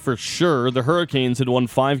LA for sure. The Hurricanes had won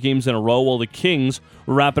 5 games in a row, while the Kings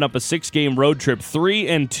were wrapping up a 6-game road trip,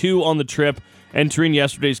 3-2 on the trip, entering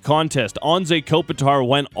yesterday's contest. Anze Kopitar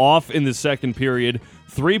went off in the second period,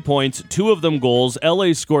 3 points, 2 of them goals.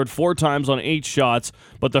 LA scored 4 times on 8 shots,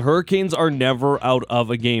 but the Hurricanes are never out of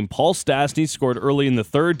a game. Paul Stastny scored early in the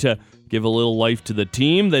third to give a little life to the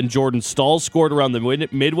team. Then Jordan Staal scored around the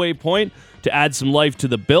midway point to add some life to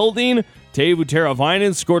the building. Teuvo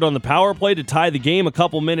Teravainen scored on the power play to tie the game a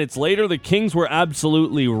couple minutes later. The Kings were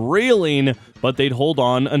absolutely reeling, but they'd hold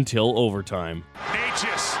on until overtime.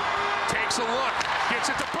 Natchez takes a look, gets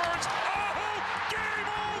it to Burns. Aho! Game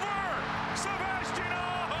over! Sebastian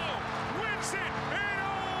Aho wins it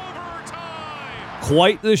in overtime!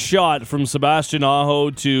 Quite the shot from Sebastian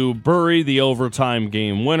Aho to bury the overtime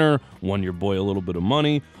game winner. Won your boy a little bit of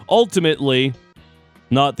money. Ultimately,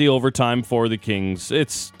 not the overtime for the Kings.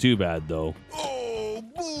 It's too bad, though. Oh,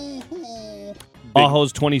 boo-hoo.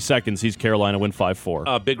 Aho's 20 seconds. He's Carolina, win 5-4.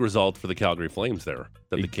 A big result for the Calgary Flames there,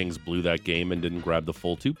 that the Kings blew that game and didn't grab the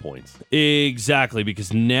full 2 points. Exactly,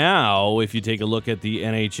 because now, if you take a look at the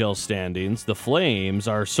NHL standings, the Flames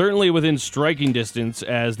are certainly within striking distance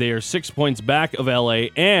as they are 6 points back of LA,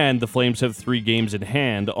 and the Flames have 3 games in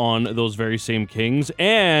hand on those very same Kings,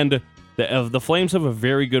 and the Flames have a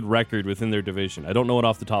very good record within their division. I don't know it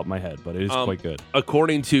off the top of my head, but it is quite good.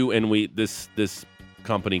 According to, and this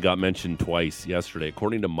company got mentioned twice yesterday,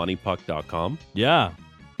 according to moneypuck.com,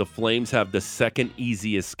 the Flames have the second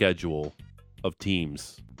easiest schedule of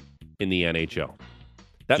teams in the NHL.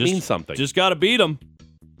 That means something. Just got to beat them.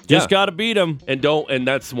 Got to beat them. And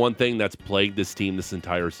that's one thing that's plagued this team this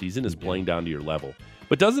entire season is playing down to your level.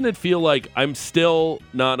 But doesn't it feel like I'm still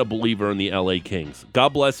not a believer in the LA Kings? God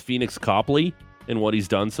bless Phoenix Copley and what he's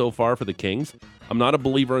done so far for the Kings. I'm not a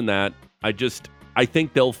believer in that. I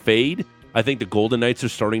think they'll fade. I think the Golden Knights are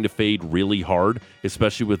starting to fade really hard,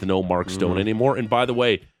 especially with no Mark Stone anymore. And by the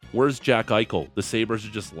way, where's Jack Eichel? The Sabres are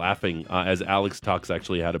just laughing as Alex Tuch's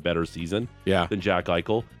actually had a better season than Jack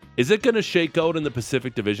Eichel. Is it going to shake out in the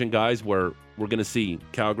Pacific Division, guys, where we're going to see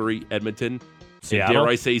Calgary, Edmonton, Seattle? Dare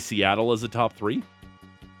I say Seattle as a top 3?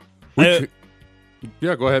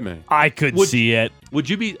 Yeah, go ahead, man. I could see it. Would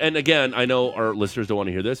you be, and again, I know our listeners don't want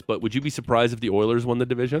to hear this, but would you be surprised if the Oilers won the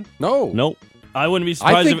division? No. Nope. I wouldn't be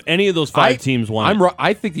surprised if any of those 5 teams won.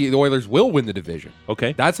 I think the Oilers will win the division.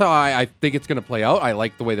 Okay. That's how I think it's going to play out. I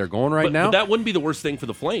like the way they're going now. But that wouldn't be the worst thing for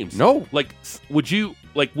the Flames. No.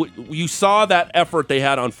 You saw that effort they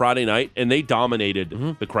had on Friday night, and they dominated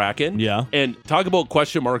the Kraken. Yeah. And talk about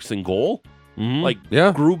question marks in goal. Mm-hmm.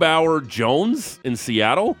 Grubauer, Jones in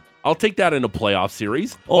Seattle. I'll take that in a playoff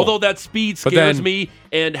series. Although that speed scares me,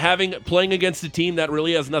 and playing against a team that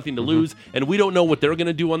really has nothing to lose, and we don't know what they're going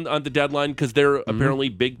to do on the deadline because they're apparently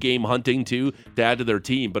big game hunting too to add to their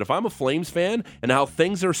team. But if I'm a Flames fan and how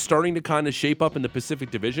things are starting to kind of shape up in the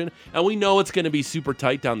Pacific Division, and we know it's going to be super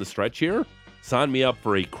tight down the stretch here, sign me up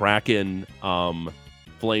for a Kraken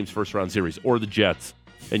Flames first round series or the Jets.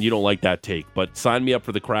 And you don't like that take, but sign me up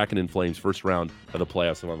for the Kraken and Flames first round of the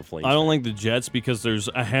playoffs if I'm a Flames I don't like the Jets because there's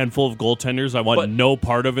a handful of goaltenders I want no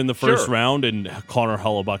part of in the first round, and Connor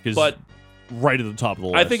Hellebuyck is right at the top of the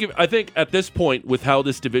list. I think at this point, with how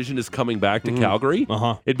this division is coming back to Calgary,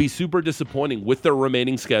 it'd be super disappointing with their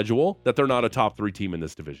remaining schedule that they're not a top 3 team in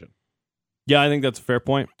this division. Yeah, I think that's a fair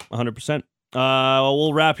point, 100%.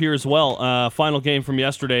 We'll wrap here as well. Final game from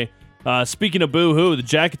yesterday. Speaking of boo-hoo, the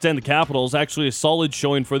Jackets and the Capitals, actually a solid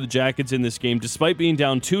showing for the Jackets in this game. Despite being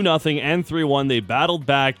down 2-0 and 3-1, they battled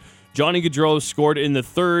back. Johnny Gaudreau scored in the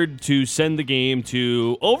third to send the game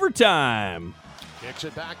to overtime. Kicks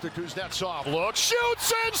it back to Kuznetsov. Looks,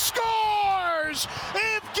 shoots, and scores!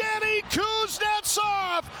 Evgeny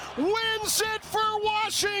Kuznetsov wins it for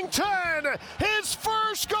Washington! His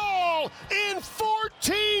first goal in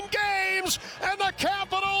 14 games, and the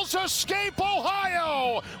Capitals escape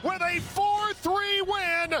Ohio with a 4-3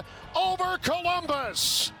 win over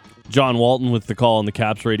Columbus. John Walton with the call on the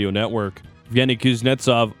Caps Radio Network. Evgeny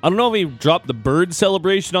Kuznetsov, I don't know if he dropped the bird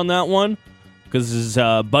celebration on that one, because his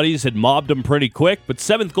buddies had mobbed him pretty quick. But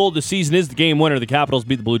 7th goal of the season is the game winner. The Capitals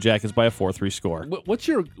beat the Blue Jackets by a 4-3 score. What's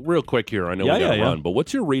your, real quick here, I know we got to run, but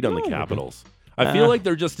what's your read on the Capitals? I feel like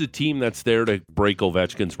they're just a team that's there to break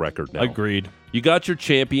Ovechkin's record now. Agreed. You got your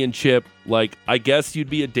championship. I guess you'd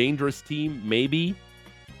be a dangerous team, maybe,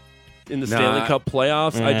 in the Stanley Cup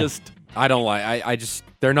playoffs. I don't like.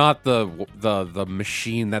 They're not the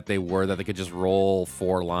machine that they were, that they could just roll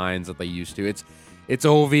 4 lines that they used to. It's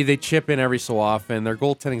Ovi. They chip in every so often. Their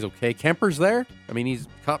goaltending's okay. Kemper's there. I mean, he's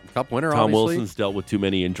cup winner, Tom obviously. Wilson's dealt with too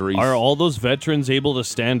many injuries. Are all those veterans able to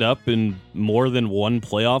stand up in more than one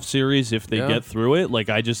playoff series if they get through it?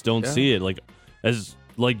 I just don't see it.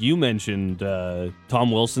 Like you mentioned,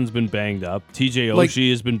 Tom Wilson's been banged up. TJ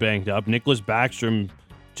Oshie has been banged up. Nicholas Backstrom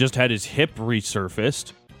just had his hip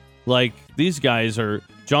resurfaced. These guys are...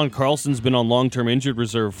 John Carlson's been on long-term injured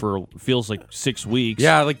reserve for feels like 6 weeks.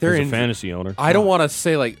 Yeah, they're a fantasy owner. I don't want to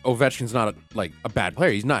say Ovechkin's not a bad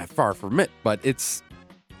player. He's not, far from it, but it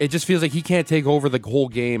just feels like he can't take over the whole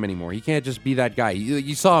game anymore. He can't just be that guy.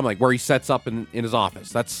 You saw him where he sets up in his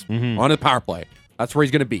office. That's on the power play. That's where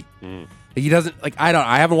he's going to be. He doesn't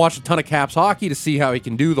I haven't watched a ton of Caps hockey to see how he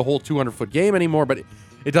can do the whole 200-foot game anymore, but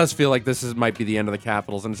it does feel like this might be the end of the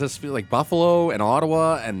Capitals, and it just feels like Buffalo and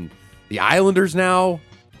Ottawa and the Islanders now.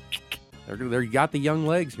 They got the young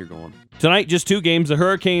legs here going. Tonight, just 2 games. The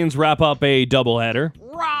Hurricanes wrap up a doubleheader.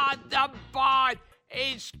 Rod the Bod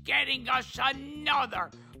is getting us another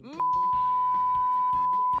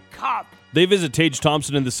cup. They visit Tage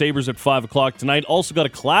Thompson and the Sabres at 5 o'clock tonight. Also got a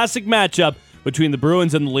classic matchup between the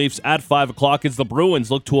Bruins and the Leafs at 5 o'clock as the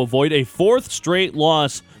Bruins look to avoid a 4th straight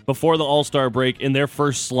loss before the All-Star break in their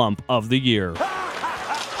first slump of the year.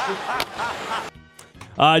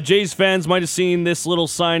 Jays fans might have seen this little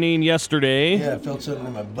signing yesterday. Yeah, I felt something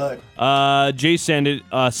in my butt. Jays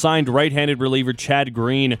signed right-handed reliever Chad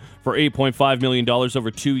Green for $8.5 million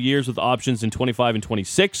over 2 years with options in 25 and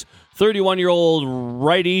 26. 31-year-old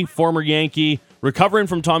righty, former Yankee, recovering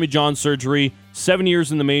from Tommy John surgery, 7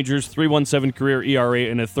 years in the majors, 3.17 career ERA,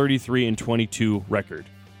 and a 33-22 record.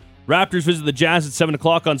 Raptors visit the Jazz at 7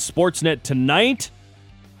 o'clock on Sportsnet tonight.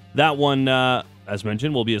 That one, as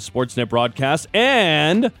mentioned, will be a Sportsnet broadcast.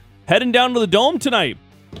 And heading down to the Dome tonight,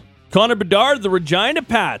 Connor Bedard, the Regina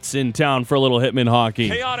Pats, in town for a little Hitman hockey.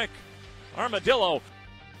 Chaotic armadillo.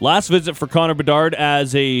 Last visit for Connor Bedard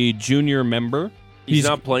as a junior member. He's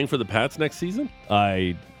not playing for the Pats next season?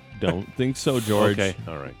 I don't think so, George. Okay,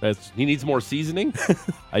 all right. He needs more seasoning?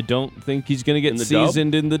 I don't think he's going to get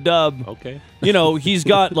seasoned in the dub. Okay. You know, he's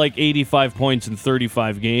got like 85 points in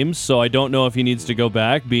 35 games, so I don't know if he needs to go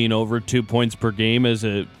back, being over 2 points per game as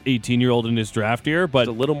a 18-year-old in his draft year. But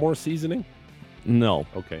a little more seasoning? No.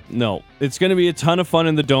 Okay. No. It's going to be a ton of fun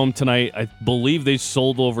in the Dome tonight. I believe they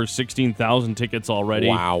sold over 16,000 tickets already.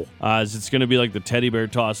 Wow. As it's going to be like the teddy bear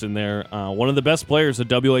toss in there. One of the best players the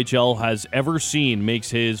WHL has ever seen makes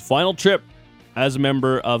his final trip as a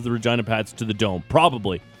member of the Regina Pats to the Dome.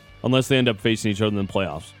 Probably. Unless they end up facing each other in the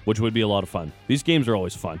playoffs, which would be a lot of fun. These games are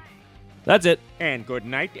always fun. That's it. And good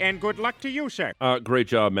night and good luck to you, sir. Great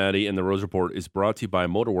job, Maddie. And the Rose Report is brought to you by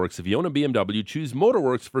Motorworks. If you own a BMW, choose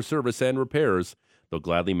Motorworks for service and repairs. They'll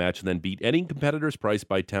gladly match and then beat any competitor's price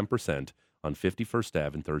by 10% on 51st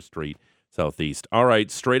Ave and 3rd Street Southeast. All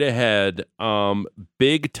right, straight ahead.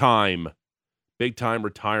 Big time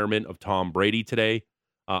retirement of Tom Brady today.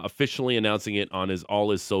 Officially announcing it on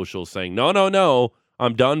all his socials, saying, no,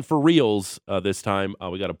 I'm done for reals this time.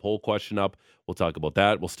 We got a poll question up. We'll talk about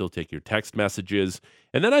that. We'll still take your text messages.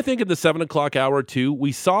 And then I think at the 7 o'clock hour, too,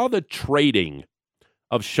 we saw the trading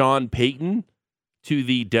of Sean Payton to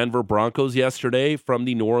the Denver Broncos yesterday from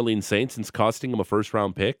the New Orleans Saints, and it's costing him a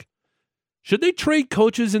first-round pick. Should they trade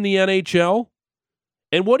coaches in the NHL?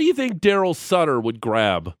 And what do you think Daryl Sutter would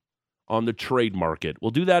grab on the trade market?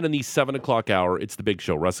 We'll do that in the 7 o'clock hour. It's the Big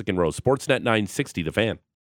Show, Russick and Rose, Sportsnet 960, The Fan.